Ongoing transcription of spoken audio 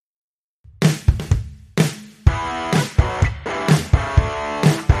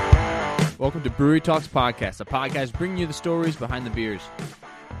Welcome to Brewery Talks Podcast, a podcast bringing you the stories behind the beers.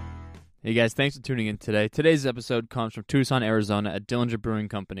 Hey guys, thanks for tuning in today. Today's episode comes from Tucson, Arizona at Dillinger Brewing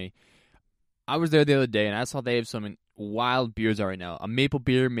Company. I was there the other day and I saw they have some wild beers out right now. A maple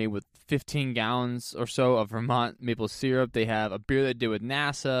beer made with 15 gallons or so of Vermont maple syrup. They have a beer they did with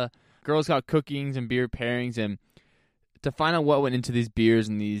NASA, Girl Scout cookies and beer pairings. And to find out what went into these beers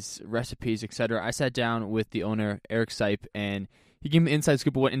and these recipes, etc., I sat down with the owner, Eric Sipe, and he gave me the inside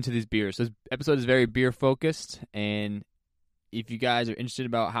scoop of what went into these beers. So this episode is very beer focused, and if you guys are interested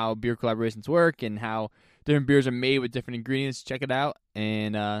about how beer collaborations work and how different beers are made with different ingredients, check it out,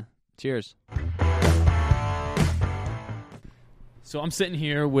 and cheers. So I'm sitting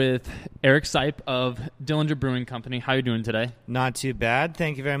here with Eric Sipe of Dillinger Brewing Company. How are you doing today? Not too bad.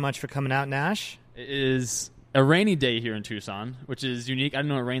 Thank you very much for coming out, Nash. It is a rainy day here in Tucson, which is unique. I didn't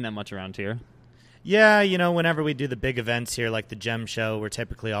know it rained that much around here. Yeah, you know, whenever we do the big events here, like the Gem Show, we're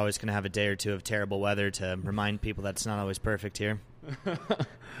typically always going to have a day or two of terrible weather to remind people that it's not always perfect here.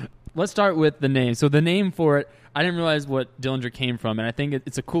 Let's start with the name. So the name for it, I didn't realize what Dillinger came from, and I think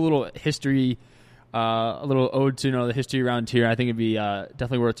it's a cool little history, a little ode to the history around here. I think it'd be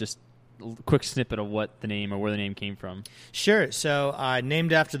definitely worth just a quick snippet of what the name or where the name came from. Sure. So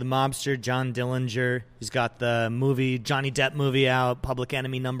named after the mobster John Dillinger. He's got the movie, Johnny Depp movie out, Public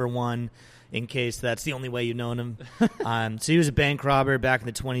Enemy #1. In case that's the only way you know him. So he was a bank robber back in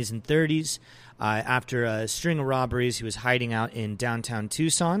the 20s and 30s. After a string of robberies, he was hiding out in downtown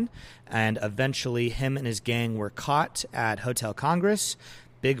Tucson, and eventually him and his gang were caught at Hotel Congress.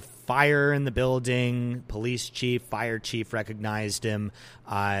 Big fire in the building. Police chief, fire chief recognized him.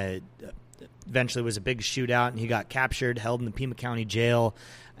 Eventually was a big shootout, and he got captured, held in the Pima County Jail,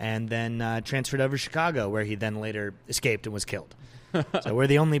 and then transferred over to Chicago, where he then later escaped and was killed. So we're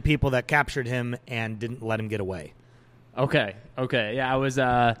the only people that captured him and didn't let him get away. Okay. Yeah, I was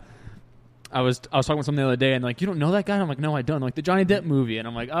talking with someone the other day, and like, you don't know that guy? And I'm like, no, I don't. Like the Johnny Depp movie, and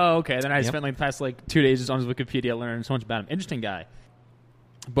I'm like, oh, okay. Then I spent like the past 2 days just on his Wikipedia learning so much about him. Interesting guy.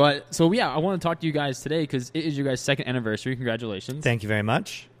 But so yeah, I want to talk to you guys today because it is your guys' second anniversary. Congratulations! Thank you very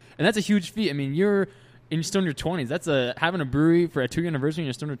much. And that's a huge feat. I mean, you're still in your 20s. That's having a brewery for a 2-year anniversary and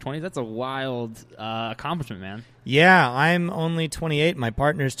you're still in your 20s. That's a wild accomplishment, man. Yeah, I'm only 28. My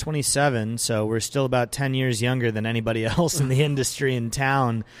partner's 27, so we're still about 10 years younger than anybody else in the industry in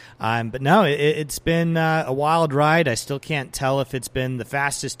town. But no, it's been a wild ride. I still can't tell if it's been the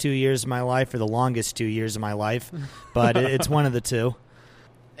fastest 2 years of my life or the longest 2 years of my life, but it's one of the two.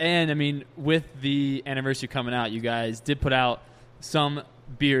 And, I mean, with the anniversary coming out, you guys did put out some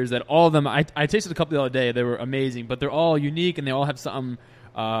beers that all of them, I tasted a couple the other day. They were amazing, but they're all unique and they all have something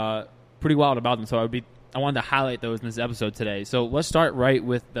pretty wild about them. So I wanted to highlight those in this episode today. So let's start right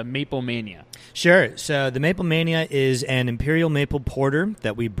with the Maple Mania. Sure. So the Maple Mania is an imperial maple porter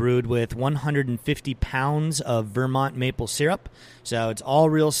that we brewed with 150 pounds of Vermont maple syrup. So it's all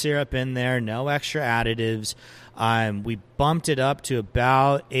real syrup in there, no extra additives. We bumped it up to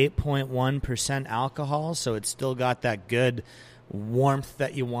about 8.1% alcohol, so it's still got that good warmth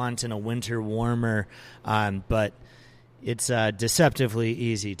that you want in a winter warmer, but it's deceptively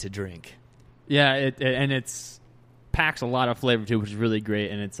easy to drink. Yeah, it's packs a lot of flavor too, which is really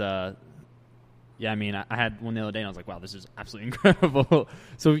great. And it's I mean, I had one the other day and I was like, wow, this is absolutely incredible.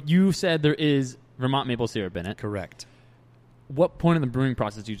 So you said there is Vermont maple syrup in it. Correct. What point in the brewing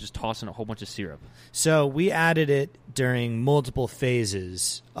process do you just toss in a whole bunch of syrup? So we added it during multiple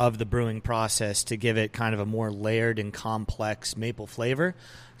phases of the brewing process to give it kind of a more layered and complex maple flavor.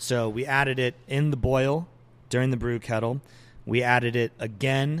 So we added it in the boil during the brew kettle. We added it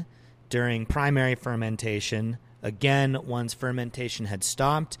again during primary fermentation, again once fermentation had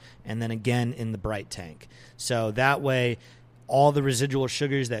stopped, and then again in the bright tank. So that way, all the residual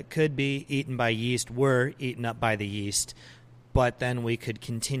sugars that could be eaten by yeast were eaten up by the yeast, but then we could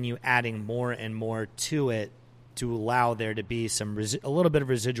continue adding more and more to it to allow there to be a little bit of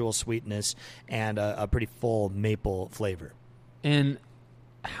residual sweetness and a pretty full maple flavor. And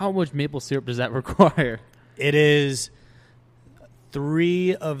how much maple syrup does that require? It is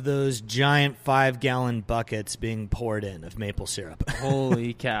 3 of those giant 5-gallon buckets being poured in of maple syrup.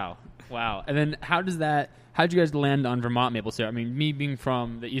 Holy cow. Wow. And then how did you guys land on Vermont maple syrup? I mean, me being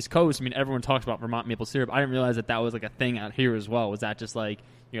from the East Coast, I mean, everyone talks about Vermont maple syrup. I didn't realize that was like a thing out here as well. Was that just like,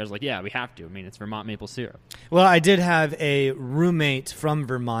 you guys were like, yeah, we have to. I mean, it's Vermont maple syrup. Well, I did have a roommate from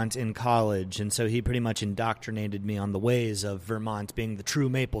Vermont in college, and so he pretty much indoctrinated me on the ways of Vermont being the true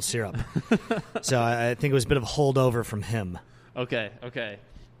maple syrup. So I think it was a bit of a holdover from him. Okay.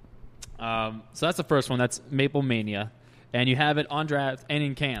 So that's the first one. That's Maple Mania. And you have it on draft and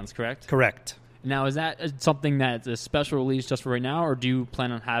in cans, correct? Correct. Now, is that something that's a special release just for right now, or do you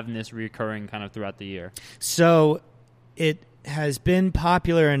plan on having this recurring kind of throughout the year? So it has been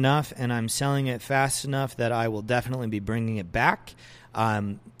popular enough, and I'm selling it fast enough that I will definitely be bringing it back.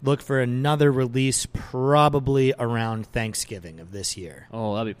 Look for another release probably around Thanksgiving of this year.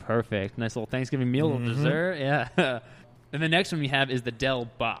 Oh, that'd be perfect. Nice little Thanksgiving meal, little dessert. Yeah. And the next one we have is the Del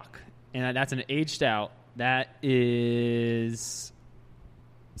Bach, and that's an aged stout. That is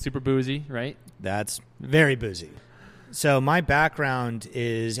super boozy, right? That's very boozy. So my background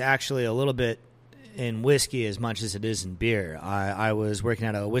is actually a little bit in whiskey as much as it is in beer. I was working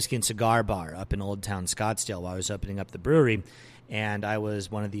at a whiskey and cigar bar up in Old Town Scottsdale while I was opening up the brewery, and I was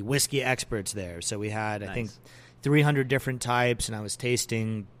one of the whiskey experts there. So we had, I think, 300 different types, and I was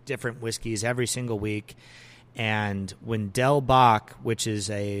tasting different whiskeys every single week. And when Del Bach, which is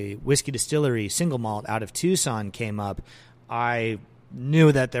a whiskey distillery single malt out of Tucson, came up, I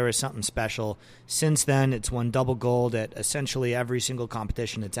knew that there was something special. Since then, it's won double gold at essentially every single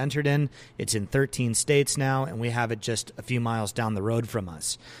competition it's entered in. It's in 13 states now, and we have it just a few miles down the road from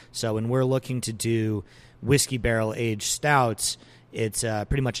us. So when we're looking to do whiskey barrel-aged stouts, it's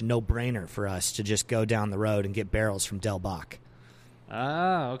pretty much a no-brainer for us to just go down the road and get barrels from Del Bach.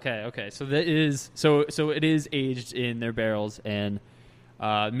 Ah, okay. So that is so it is aged in their barrels, and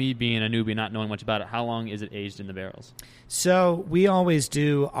me being a newbie, not knowing much about it, how long is it aged in the barrels? So we always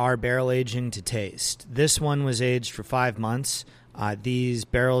do our barrel aging to taste. This one was aged for 5 months. These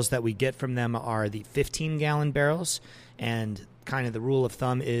barrels that we get from them are the 15-gallon barrels, and kind of the rule of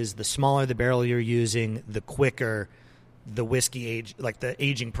thumb is the smaller the barrel you're using, the quicker the whiskey age, like the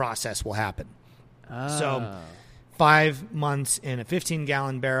aging process will happen. So 5 months in a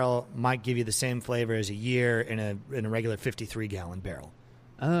 15-gallon barrel might give you the same flavor as a year in a regular 53-gallon barrel.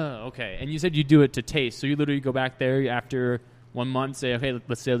 Oh, okay. And you said you do it to taste. So you literally go back there after 1 month, say, okay,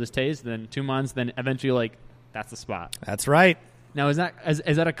 let's see how this tastes. Then 2 months, then eventually, like, that's the spot. That's right. Now, is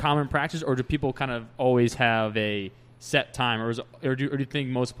that a common practice, or do people kind of always have a set time, or do you think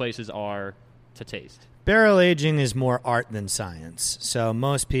most places are to taste? Barrel aging is more art than science, so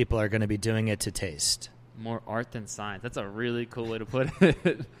most people are going to be doing it to taste. More art than science. That's a really cool way to put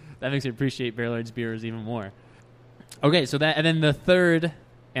it. That makes me appreciate barrel-aged beers even more. Okay, so that, and then the third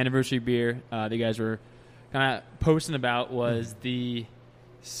anniversary beer that you guys were kind of posting about was the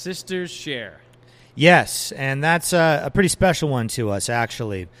Sister's Share. Yes, and that's a pretty special one to us,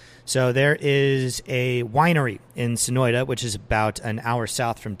 actually. So there is a winery in Sonoyta, which is about an hour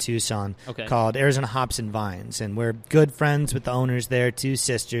south from Tucson, called Arizona Hops and Vines. And we're good friends with the owners there, two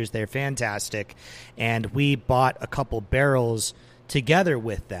sisters. They're fantastic. And we bought a couple barrels together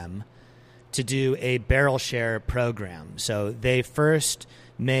with them to do a barrel share program. So they first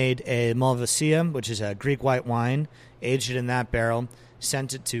made a Malvasia, which is a Greek white wine, aged it in that barrel,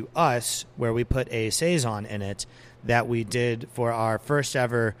 sent it to us, where we put a Saison in it that we did for our first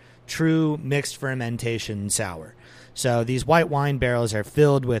ever true mixed fermentation sour. So these white wine barrels are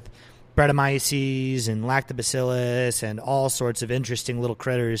filled with Brettanomyces and Lactobacillus and all sorts of interesting little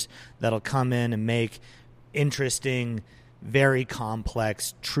critters that'll come in and make interesting, very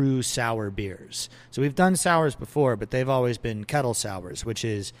complex, true sour beers. So we've done sours before, but they've always been kettle sours, which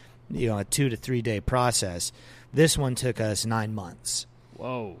is, a 2 to 3 day process. This one took us 9 months.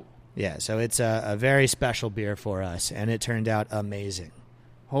 Whoa. Yeah, so it's a very special beer for us, and it turned out amazing.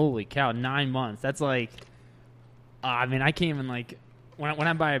 Holy cow, 9 months. That's like, I can't even, when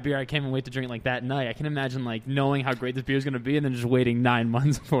I buy a beer, I can't even wait to drink it like that night. I can imagine, knowing how great this beer is going to be and then just waiting 9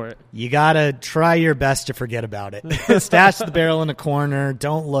 months for it. You got to try your best to forget about it. Stash the barrel in a corner,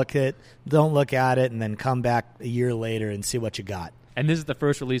 don't look at it, and then come back a year later and see what you got. And this is the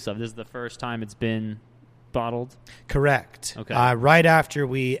first release of it. This is the first time it's been bottled? Correct. Okay. Right after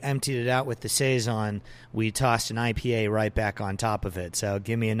we emptied it out with the Saison, we tossed an IPA right back on top of it. So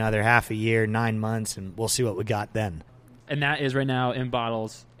give me another half a year, 9 months, and we'll see what we got then. And that is right now in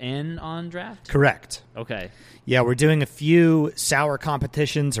bottles and on draft? Correct. Okay. Yeah, we're doing a few sour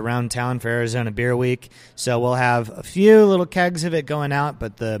competitions around town for Arizona Beer Week. So we'll have a few little kegs of it going out,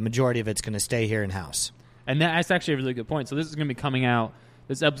 but the majority of it's going to stay here in-house. And that's actually a really good point. So this is going to be coming out.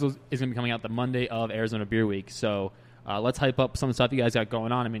 This episode is going to be coming out the Monday of Arizona Beer Week. So let's hype up some of the stuff you guys got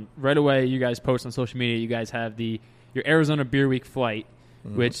going on. Right away, you guys post on social media. You guys have your Arizona Beer Week flight,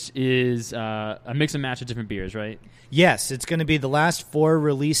 which is a mix and match of different beers, right? Yes, it's going to be the last 4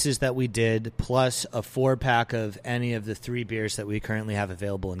 releases that we did, plus a 4-pack of any of the 3 beers that we currently have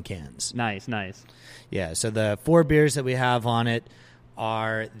available in cans. Nice. Yeah, so the 4 beers that we have on it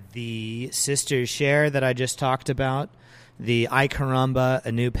are the Sister's Share that I just talked about, the Ay Caramba,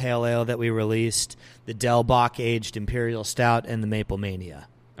 a new pale ale that we released, the Del Bach aged Imperial Stout, and the Maple Mania.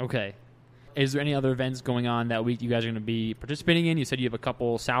 Okay. is there any other events going on that week you guys are going to be participating in? You said you have a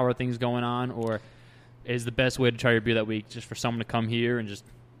couple sour things going on, or is the best way to try your beer that week just for someone to come here and just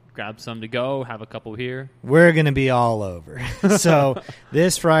grab some to go, have a couple here? We're going to be all over. So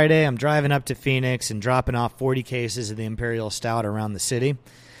this Friday, I'm driving up to Phoenix and dropping off 40 cases of the Imperial Stout around the city.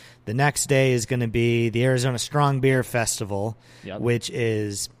 The next day is going to be the Arizona Strong Beer Festival, which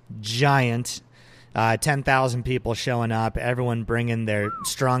is giant. 10,000 people showing up, everyone bringing their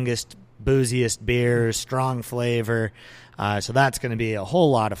strongest, booziest beer, strong flavor. So that's going to be a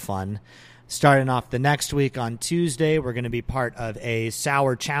whole lot of fun. Starting off the next week on Tuesday, we're going to be part of a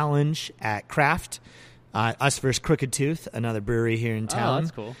sour challenge at Craft. Us versus Crooked Tooth, another brewery here in town. Oh,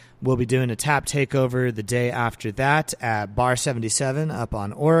 that's cool. We'll be doing a tap takeover the day after that at Bar 77 up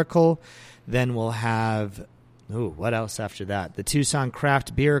on Oracle. Then we'll have, what else after that? The Tucson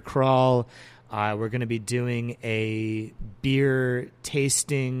Craft Beer Crawl. We're going to be doing a beer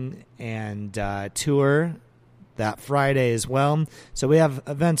tasting and tour that Friday as well. So we have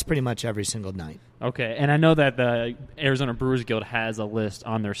events pretty much every single night. Okay, and I know that the Arizona Brewers Guild has a list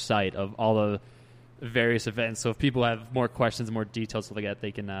on their site of all the various events. So if people have more questions, more details like that,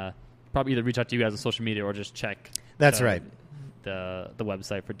 they can probably either reach out to you guys on social media or just check. That's right. The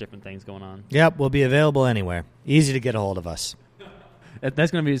website for different things going on. Yep, we'll be available anywhere. Easy to get a hold of us.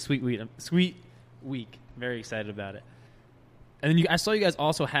 That's going to be a sweet week. Very excited about it. And then I saw you guys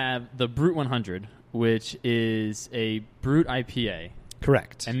also have the Brute 100, which is a Brute IPA.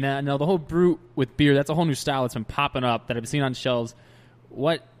 Correct. And now the whole Brute with beer, that's a whole new style that's been popping up that I've seen on shelves.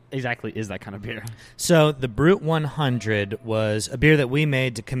 What exactly is that kind of beer? So the Brute 100 was a beer that we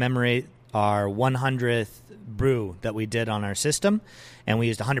made to commemorate our 100th brew that we did on our system, and we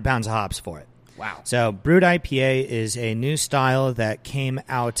used 100 pounds of hops for it. Wow. So Brute IPA is a new style that came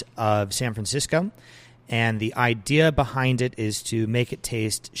out of San Francisco, and the idea behind it is to make it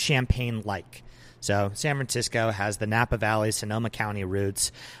taste champagne-like. So San Francisco has the Napa Valley, Sonoma County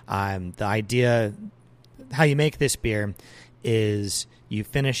roots. The idea, how you make this beer is you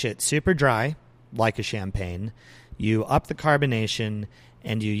finish it super dry, like a champagne. You up the carbonation,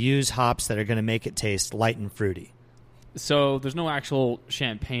 and you use hops that are going to make it taste light and fruity. So there's no actual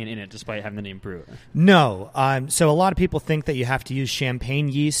champagne in it, despite having the name Brute. No. So a lot of people think that you have to use champagne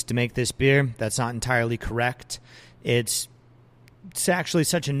yeast to make this beer. That's not entirely correct. It's actually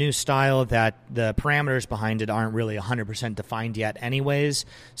such a new style that the parameters behind it aren't really 100% defined yet anyways.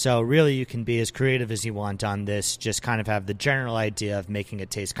 So really you can be as creative as you want on this, just kind of have the general idea of making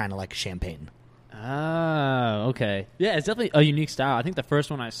it taste kind of like champagne. Ah, okay. Yeah, it's definitely a unique style. I think the first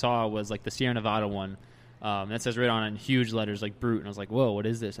one I saw was like the Sierra Nevada one. That says right on in huge letters like Brute, and I was like, whoa, what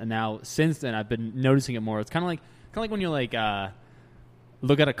is this? And now since then I've been noticing it more. It's kind of like when you like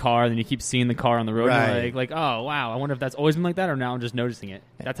look at a car and then you keep seeing the car on the road, right. And you're like, oh wow, I wonder if that's always been like that or now I'm just noticing it.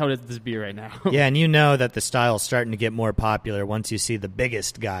 That's how it is with this beer right now. Yeah, and you know that the style's starting to get more popular once you see the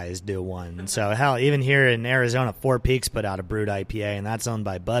biggest guys do one. So hell, even here in Arizona, Four Peaks put out a Brute IPA, and that's owned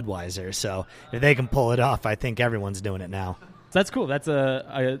by Budweiser. So if they can pull it off, I think everyone's doing it now. So that's cool. That's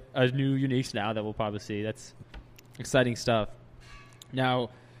a new unique style that we'll probably see. That's exciting stuff.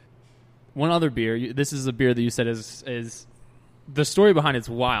 Now, one other beer. This is a beer that you said is the story behind it's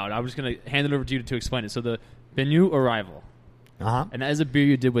wild. I'm just going to hand it over to you to explain it. So the Bennu Arrival. Uh-huh. And that is a beer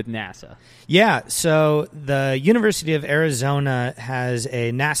you did with NASA. Yeah, so the University of Arizona has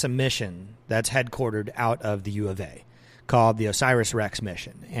a NASA mission that's headquartered out of the U of A called the OSIRIS-REx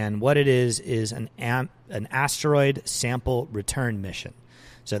mission. And what it is an asteroid sample return mission.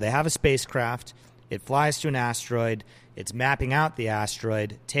 So they have a spacecraft. It flies to an asteroid. It's mapping out the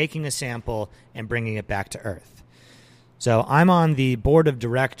asteroid, taking a sample, and bringing it back to Earth. So I'm on the board of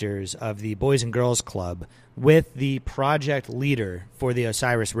directors of the Boys and Girls Club with the project leader for the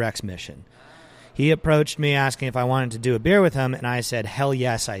OSIRIS-REx mission. He approached me asking if I wanted to do a beer with him, and I said, hell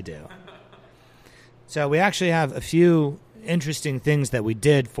yes, I do. So we actually have a few interesting things that we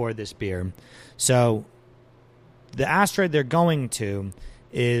did for this beer. So the asteroid they're going to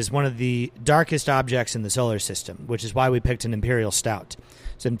is one of the darkest objects in the solar system, which is why we picked an Imperial Stout.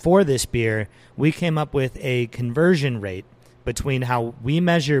 So for this beer, we came up with a conversion rate between how we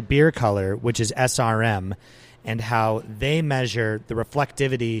measure beer color, which is SRM, and how they measure the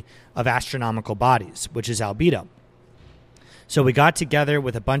reflectivity of astronomical bodies, which is albedo. So we got together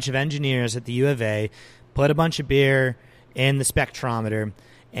with a bunch of engineers at the U of A, put a bunch of beer in the spectrometer,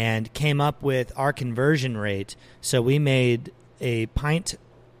 and came up with our conversion rate. So we made a pint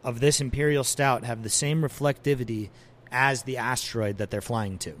of this Imperial Stout have the same reflectivity as the asteroid that they're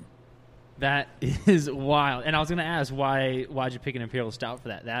flying to. That is wild. And I was going to ask, why'd you pick an Imperial Stout for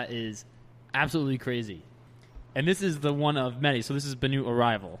that? That is absolutely crazy. And this is the one of many. So this is Bennu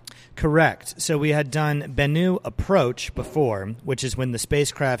Arrival. Correct. So we had done Bennu Approach before, which is when the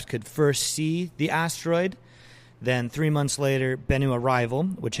spacecraft could first see the asteroid. Then 3 months later, Bennu Arrival,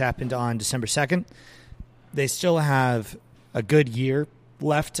 which happened on December 2nd. They still have a good year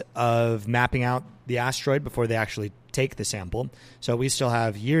left of mapping out the asteroid before they actually take the sample. So we still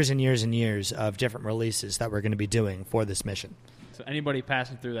have years and years and years of different releases that we're going to be doing for this mission. So anybody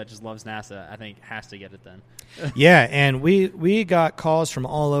passing through that just loves NASA, I think, has to get it then. Yeah, and we got calls from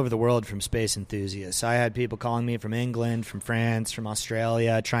all over the world from space enthusiasts. I had people calling me from England, from France, from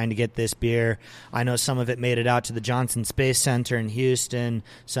Australia, trying to get this beer. I know some of it made it out to the Johnson Space Center in Houston.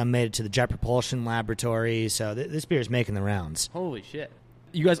 Some made it to the Jet Propulsion Laboratory. So this beer is making the rounds. Holy shit.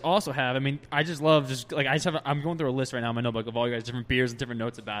 You guys also have, I mean, I just love I'm going through a list right now in my notebook of all you guys' different beers and different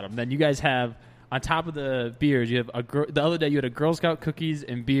notes about them. Then you guys have, on top of the beers, you have the other day you had a Girl Scout cookies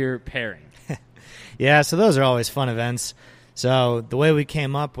and beer pairing. Yeah, so those are always fun events. So the way we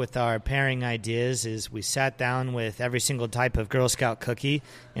came up with our pairing ideas is we sat down with every single type of Girl Scout cookie,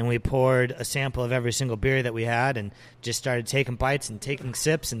 and we poured a sample of every single beer that we had and just started taking bites and taking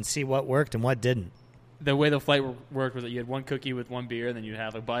sips and see what worked and what didn't. The way the flight worked was that you had one cookie with one beer, and then you'd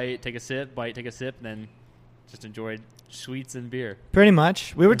have a bite, take a sip, and then just enjoyed sweets and beer. Pretty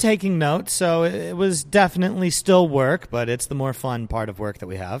much. We were taking notes, so it was definitely still work, but it's the more fun part of work that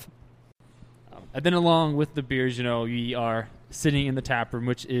we have. And then along with the beers, we are sitting in the tap room,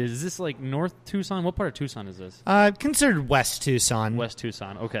 which is this like North Tucson? What part of Tucson is this? Considered West Tucson. West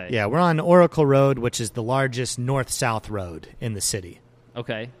Tucson, okay. Yeah, we're on Oracle Road, which is the largest north-south road in the city.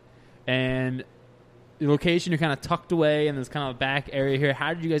 Okay. And the location, you're kind of tucked away in this kind of back area here.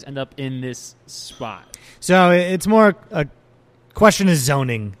 How did you guys end up in this spot? So it's more a question of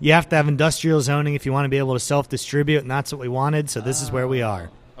zoning. You have to have industrial zoning if you want to be able to self-distribute, and that's what we wanted, so this is where we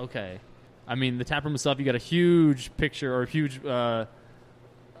are. Okay. I mean, the taproom itself, you got a huge picture or a huge artwork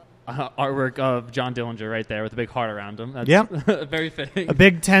of John Dillinger right there with a big heart around him. That's very fitting. A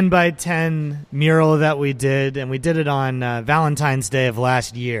big 10 by 10 mural that we did, and we did it on Valentine's Day of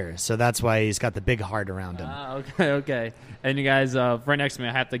last year, so that's why he's got the big heart around him. Okay. And you guys, right next to me,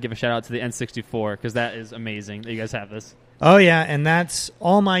 I have to give a shout-out to the N64, because that is amazing that you guys have this. Oh, yeah, and that's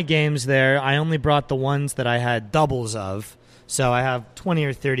all my games there. I only brought the ones that I had doubles of. So I have 20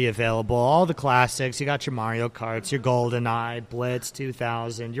 or 30 available, all the classics. You got your Mario Karts, your GoldenEye, Blitz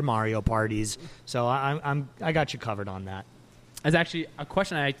 2000, your Mario Parties. So I got you covered on that. There's actually a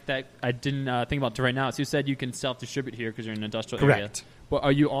question that I didn't think about to right now. So you said you can self-distribute here because you're in an industrial area. Correct. But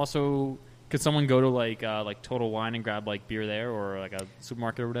are you also... Could someone go to like Total Wine and grab like beer there, or like a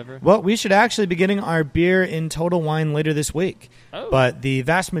supermarket or whatever? Well, we should actually be getting our beer in Total Wine later this week. Oh. But the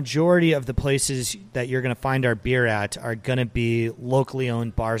vast majority of the places that you're going to find our beer at are going to be locally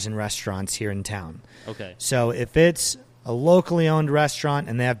owned bars and restaurants here in town. Okay. So if it's a locally owned restaurant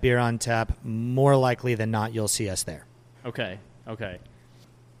and they have beer on tap, more likely than not you'll see us there. Okay.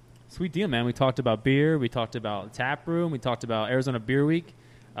 Sweet deal, man. We talked about beer. We talked about tap room. We talked about Arizona Beer Week.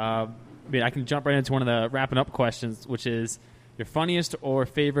 I can jump right into one of the wrapping up questions, which is your funniest or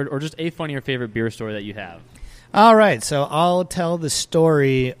favorite, or just a funny or favorite beer story that you have. All right, so I'll tell the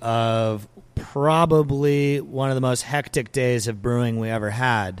story of probably one of the most hectic days of brewing we ever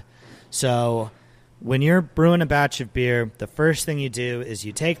had. So when you're brewing a batch of beer, the first thing you do is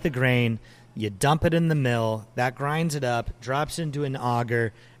you take the grain, you dump it in the mill, that grinds it up, drops into an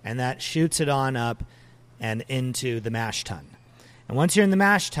auger, and that shoots it on up and into the mash tun. And once you're in the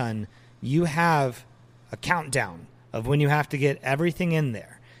mash tun, you have a countdown of when you have to get everything in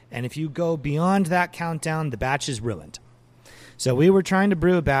there. And if you go beyond that countdown, the batch is ruined. So we were trying to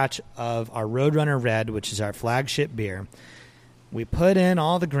brew a batch of our Roadrunner Red, which is our flagship beer. We put in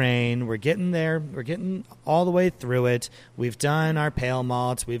all the grain. We're getting there. We're getting all the way through it. We've done our pale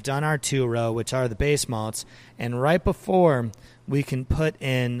malts. We've done our two-row, which are the base malts. And right before we can put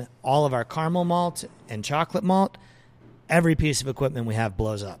in all of our caramel malt and chocolate malt, every piece of equipment we have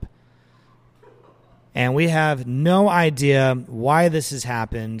blows up. And we have no idea why this has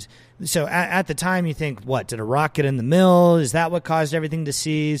happened. So at the time you think, what, did a rock get in the mill? Is that what caused everything to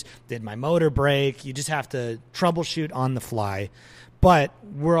seize? Did my motor break? You just have to troubleshoot on the fly. But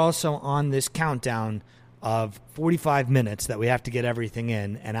we're also on this countdown of 45 minutes that we have to get everything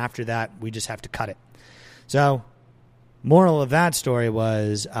in. And after that, we just have to cut it. So moral of that story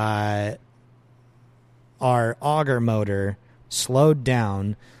was our auger motor slowed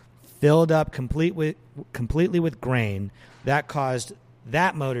down, filled up completely with grain. That caused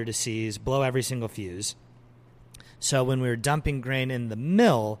that motor to seize, blow every single fuse. So when we were dumping grain in the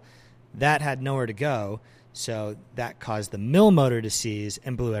mill, that had nowhere to go. So that caused the mill motor to seize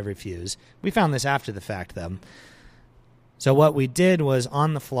and blew every fuse. We found this after the fact, though. So what we did was,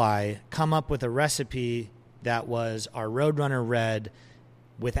 on the fly, come up with a recipe that was our Roadrunner Red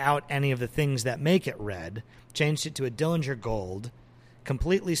without any of the things that make it red, changed it to a Dillinger Gold,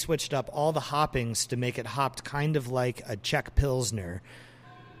 completely switched up all the hoppings to make it hopped kind of like a Czech Pilsner,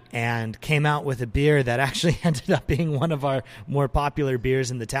 and came out with a beer that actually ended up being one of our more popular beers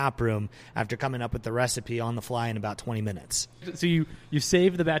in the tap room after coming up with the recipe on the fly in about 20 minutes. So you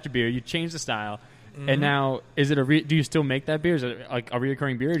saved the batch of beer, you changed the style, and now is it do you still make that beer? Is it like a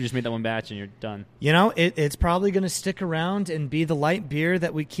reoccurring beer, or you just made that one batch and you're done? You know, it's probably going to stick around and be the light beer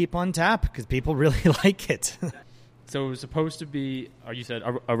that we keep on tap because people really like it. So it was supposed to be, or you said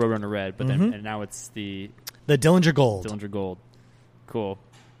a Roadrunner Red, but then and now it's the Dillinger Gold. Dillinger Gold. Cool.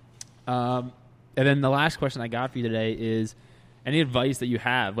 And then the last question I got for you today is any advice that you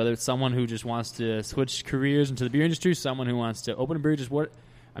have, whether it's someone who just wants to switch careers into the beer industry, someone who wants to open a brewery,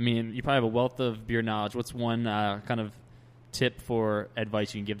 you probably have a wealth of beer knowledge. What's one kind of tip for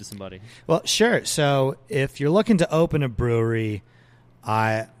advice you can give to somebody? Well, sure. So if you're looking to open a brewery,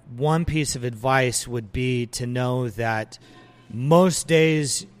 one piece of advice would be to know that most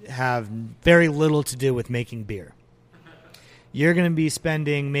days have very little to do with making beer. You're going to be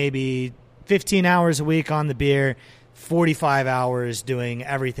spending maybe 15 hours a week on the beer, 45 hours doing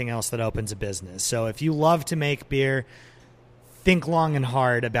everything else that opens a business. So if you love to make beer, think long and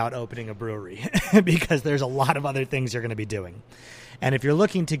hard about opening a brewery because there's a lot of other things you're going to be doing. And if you're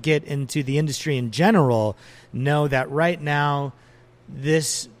looking to get into the industry in general, know that right now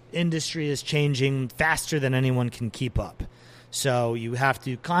this industry is changing faster than anyone can keep up. So you have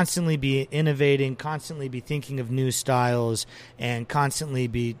to constantly be innovating, constantly be thinking of new styles, and constantly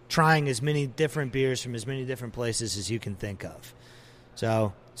be trying as many different beers from as many different places as you can think of.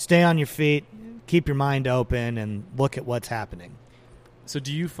 So stay on your feet, keep your mind open, and look at what's happening. So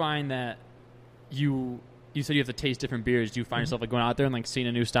do you find that you said you have to taste different beers. Do you find yourself like going out there and like seeing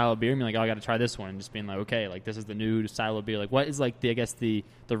a new style of beer and being like, oh, I got to try this one, and just being like, okay, like this is the new style of beer? Like, what is like the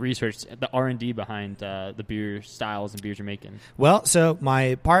research, the R&D behind the beer styles and beers you're making? Well, so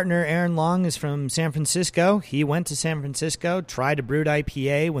my partner Aaron Long is from San Francisco. He went to San Francisco, tried a brewed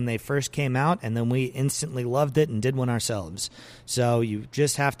IPA when they first came out, and then we instantly loved it and did one ourselves. So you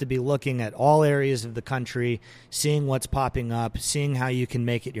just have to be looking at all areas of the country, seeing what's popping up, seeing how you can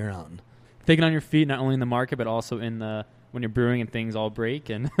make it your own. Thinking on your feet, not only in the market, but also in when you're brewing and things all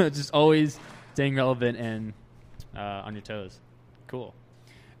break, and just always staying relevant and on your toes. Cool.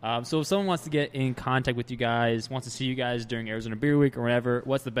 So if someone wants to get in contact with you guys, wants to see you guys during Arizona Beer Week or whatever,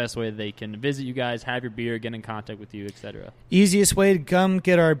 what's the best way they can visit you guys, have your beer, get in contact with you, etc.? Easiest way to come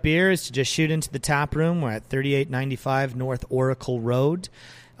get our beer is to just shoot into the tap room. We're at 3895 North Oracle Road.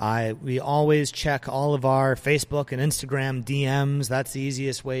 We always check all of our Facebook and Instagram DMs. That's the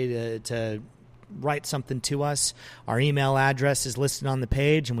easiest way to write something to us. Our email address is listed on the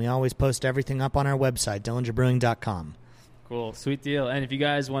page, and we always post everything up on our website, DillingerBrewing.com. Cool. Sweet deal. And if you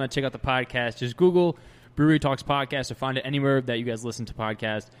guys want to check out the podcast, just Google Brewery Talks Podcast or find it anywhere that you guys listen to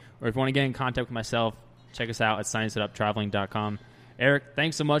podcasts. Or if you want to get in contact with myself, check us out at ScienceItUpTraveling.com. Eric,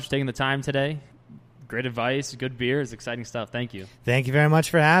 thanks so much for taking the time today. Great advice, good beer, it's exciting stuff. Thank you. Thank you very much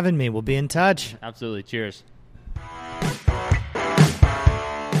for having me. We'll be in touch. Absolutely. Cheers.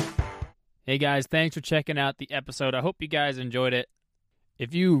 Hey guys, thanks for checking out the episode. I hope you guys enjoyed it.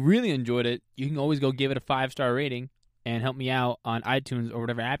 If you really enjoyed it, you can always go give it a 5-star rating and help me out on iTunes or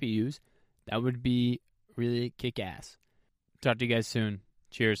whatever app you use. That would be really kick-ass. Talk to you guys soon.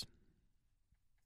 Cheers.